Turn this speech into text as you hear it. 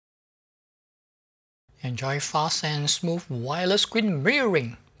Enjoy fast and smooth wireless screen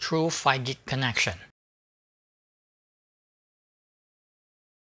mirroring through 5GB connection.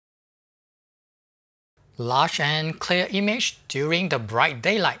 Large and clear image during the bright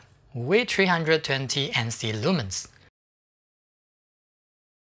daylight with 320 ANSI Lumens.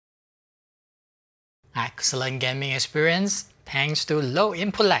 Excellent gaming experience thanks to low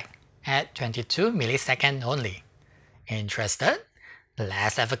input lag at 22 milliseconds only. Interested?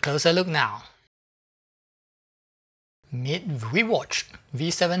 Let's have a closer look now. Meet WEWATCH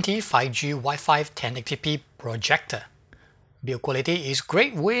V70 5G Wi-Fi 1080p projector. Build quality is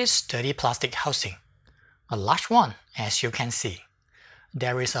great with sturdy plastic housing. A large one, as you can see.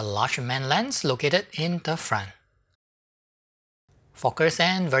 There is a large main lens located in the front. Focus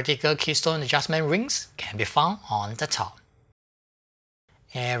and vertical keystone adjustment rings can be found on the top.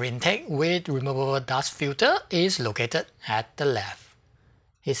 Air intake with removable dust filter is located at the left.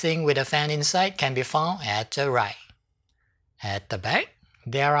 Heatsink with a fan inside can be found at the right. At the back,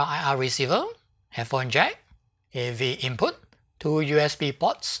 there are IR receiver, headphone jack, AV input, 2 USB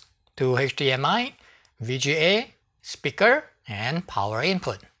ports, 2 HDMI, VGA, speaker, and power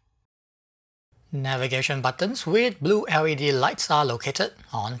input. Navigation buttons with blue LED lights are located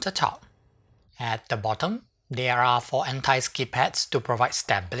on the top. At the bottom, there are 4 anti-skid pads to provide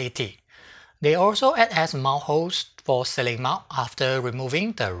stability. They also act as mount holes for ceiling mount after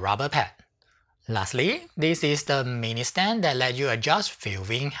removing the rubber pad. Lastly, this is the mini stand that lets you adjust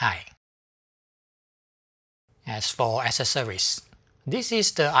viewing height. As for accessories, this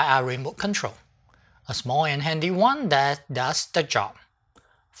is the IR remote control, a small and handy one that does the job.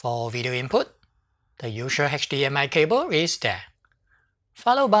 For video input, the usual HDMI cable is there,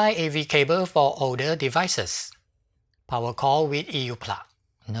 followed by AV cable for older devices. Power cord with EU plug,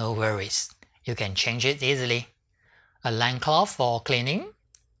 no worries, you can change it easily. A lint cloth for cleaning.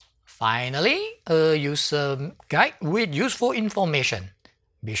 Finally, a user guide with useful information.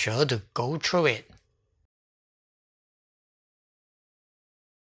 Be sure to go through it.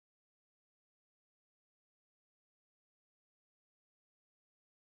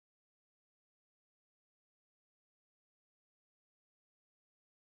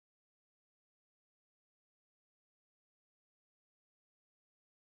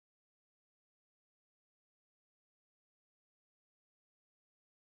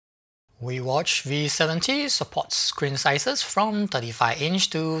 WEWATCH V70 supports screen sizes from 35"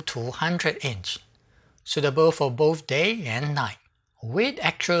 to 200". Suitable for both day and night, with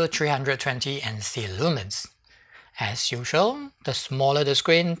actual 320 ANSI Lumens. As usual, the smaller the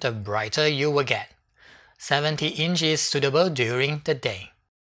screen, the brighter you will get. 70" is suitable during the day.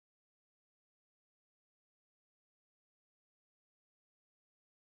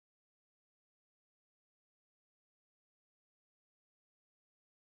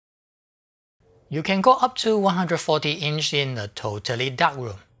 You can go up to 140" in a totally dark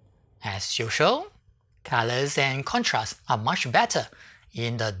room. As usual, colors and contrast are much better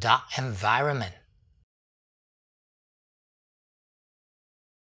in the dark environment.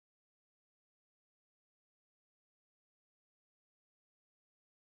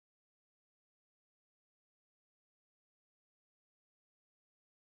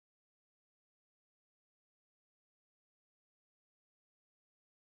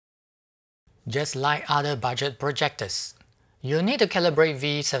 Just like other budget projectors, you need to calibrate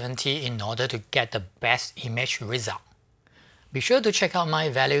V70 in order to get the best image result. Be sure to check out my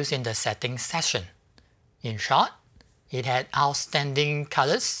values in the settings section. In short, it had outstanding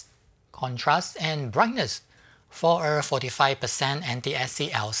colors, contrast and brightness for a 45%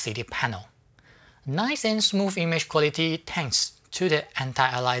 anti-SC LCD panel. Nice and smooth image quality thanks to the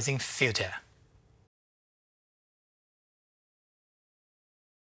anti-aliasing filter.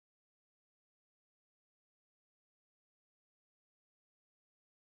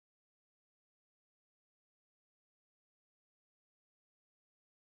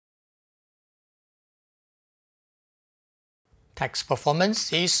 Text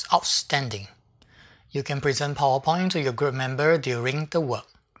performance is outstanding. You can present PowerPoint to your group member during the work.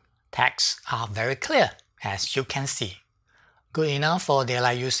 Texts are very clear, as you can see. Good enough for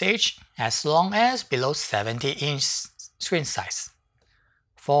daily usage as long as below 70" screen size.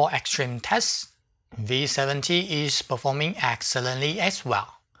 For extreme tests, V70 is performing excellently as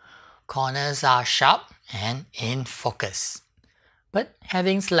well. Corners are sharp and in focus, but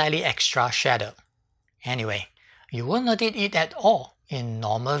having slightly extra shadow. Anyway, you won't notice it at all in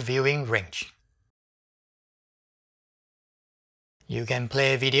normal viewing range. You can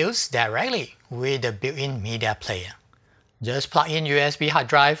play videos directly with the built-in media player. Just plug in USB hard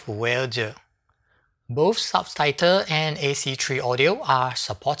drive will do. Both subtitle and AC3 audio are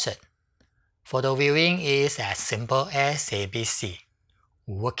supported. Photo viewing is as simple as ABC,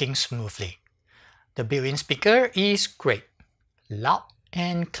 working smoothly. The built-in speaker is great, loud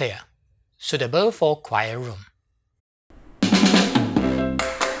and clear, suitable for quiet room.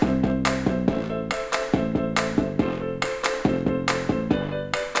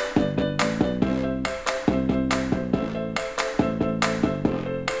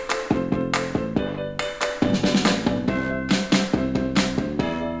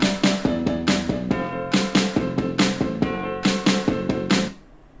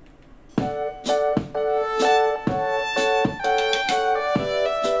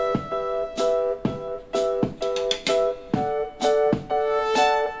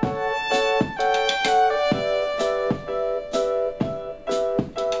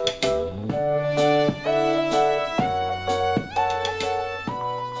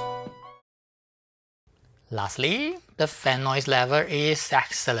 Lastly, the fan noise level is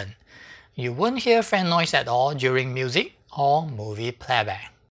excellent. You won't hear fan noise at all during music or movie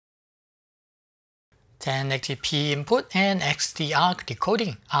playback. 1080p input and XDR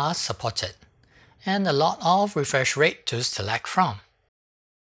decoding are supported, and a lot of refresh rate to select from.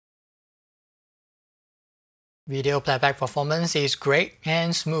 Video playback performance is great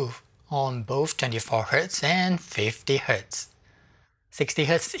and smooth on both 24Hz and 50Hz.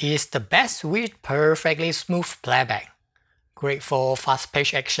 60Hz is the best with perfectly smooth playback. Great for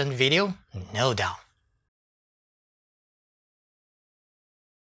fast-paced action video, no doubt.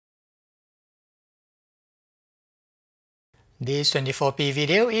 This 24p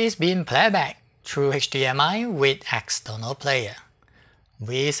video is being playback through HDMI with external player.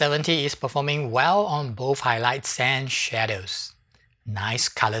 V70 is performing well on both highlights and shadows. Nice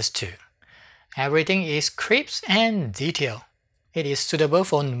colors too. Everything is crisp and detailed. It is suitable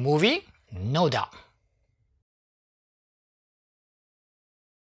for movie, no doubt.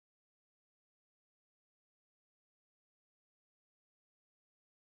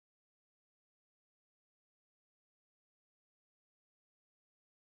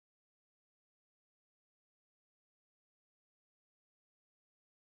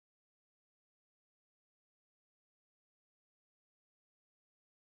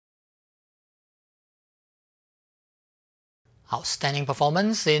 Outstanding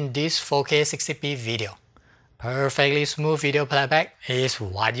performance in this 4K 60p video. Perfectly smooth video playback is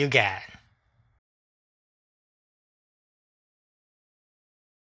what you get.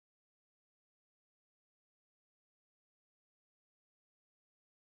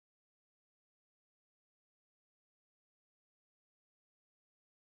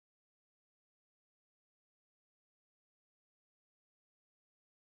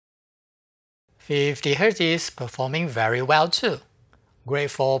 .50Hz is performing very well too.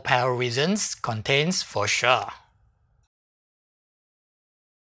 Great for power reasons, contains for sure.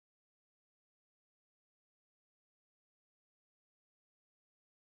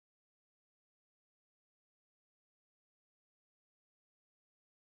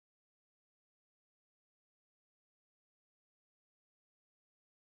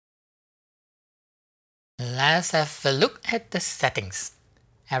 Let's have a look at the settings.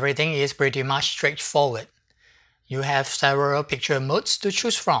 Everything is pretty much straightforward. You have several picture modes to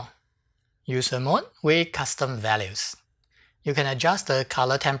choose from. User mode with custom values. You can adjust the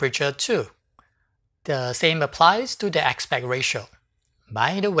color temperature too. The same applies to the aspect ratio.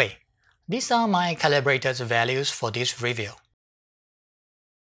 By the way, these are my calibrated values for this review.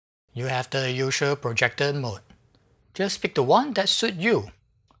 You have the usual projector mode. Just pick the one that suits you.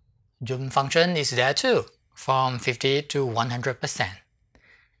 Zoom function is there too, from 50 to 100%.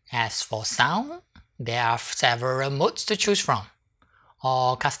 As for sound, there are several modes to choose from,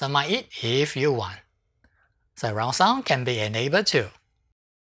 or customize it if you want. Surround sound can be enabled too.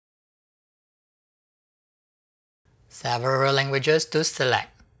 Several languages to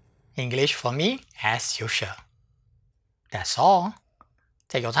select. English for me as usual. That's all.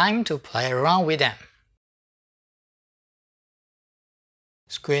 Take your time to play around with them.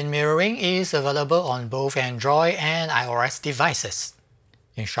 Screen mirroring is available on both Android and iOS devices.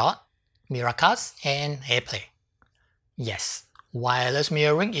 In short, Miracast and AirPlay. Yes, wireless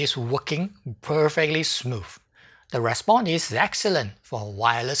mirroring is working perfectly smooth. The response is excellent for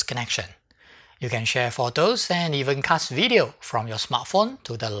wireless connection. You can share photos and even cast video from your smartphone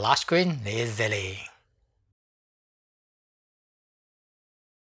to the large screen easily.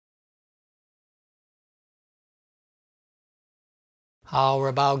 How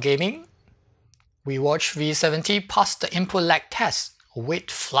about gaming? WEWATCH V70 passed the input lag test with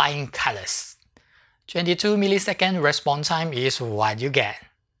flying colors. 22 millisecond response time is what you get.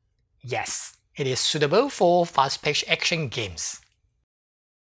 Yes, it is suitable for fast-paced action games.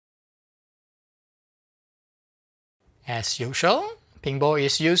 As usual, pinball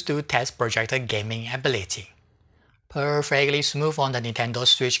is used to test projector gaming ability. Perfectly smooth on the Nintendo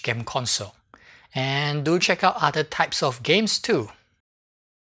Switch game console. And do check out other types of games too.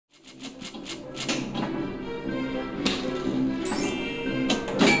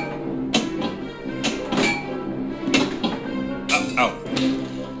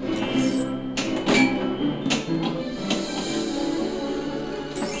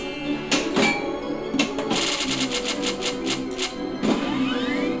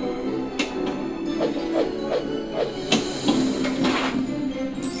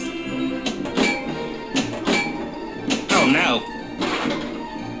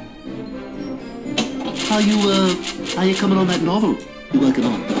 How you coming on that novel you're working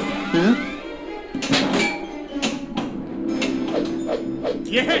on? Huh?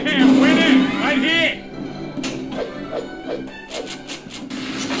 Yeah, winning! Right here!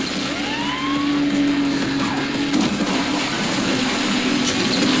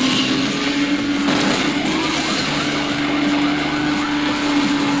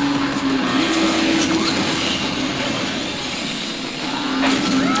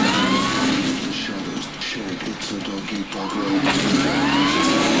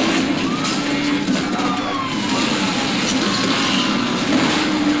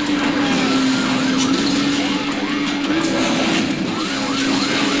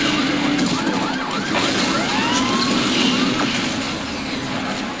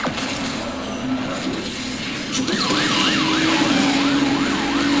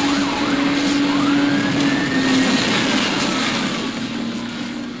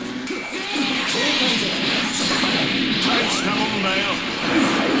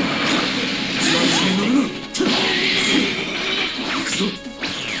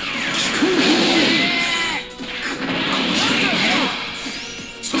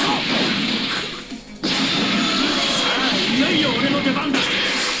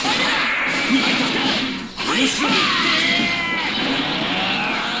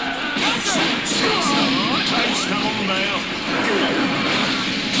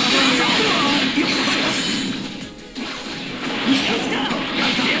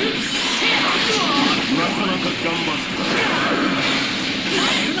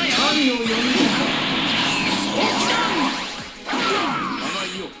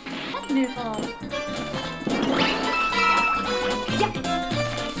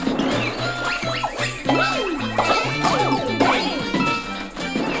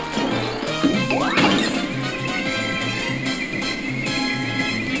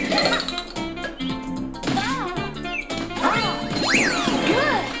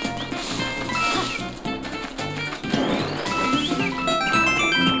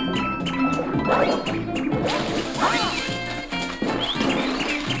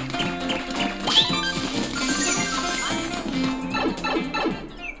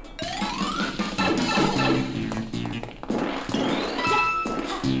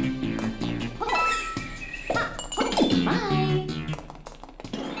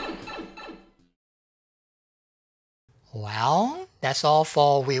 Well, that's all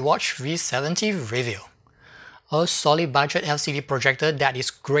for WEWATCH V70 review. A solid budget LCD projector that is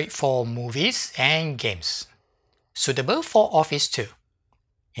great for movies and games. Suitable for office too.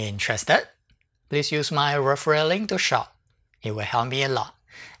 Interested? Please use my referral link to shop. It will help me a lot.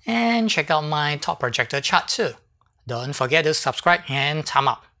 And check out my top projector chart too. Don't forget to subscribe and thumb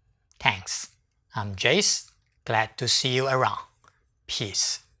up. Thanks. I'm Jace. Glad to see you around.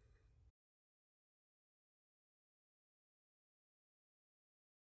 Peace.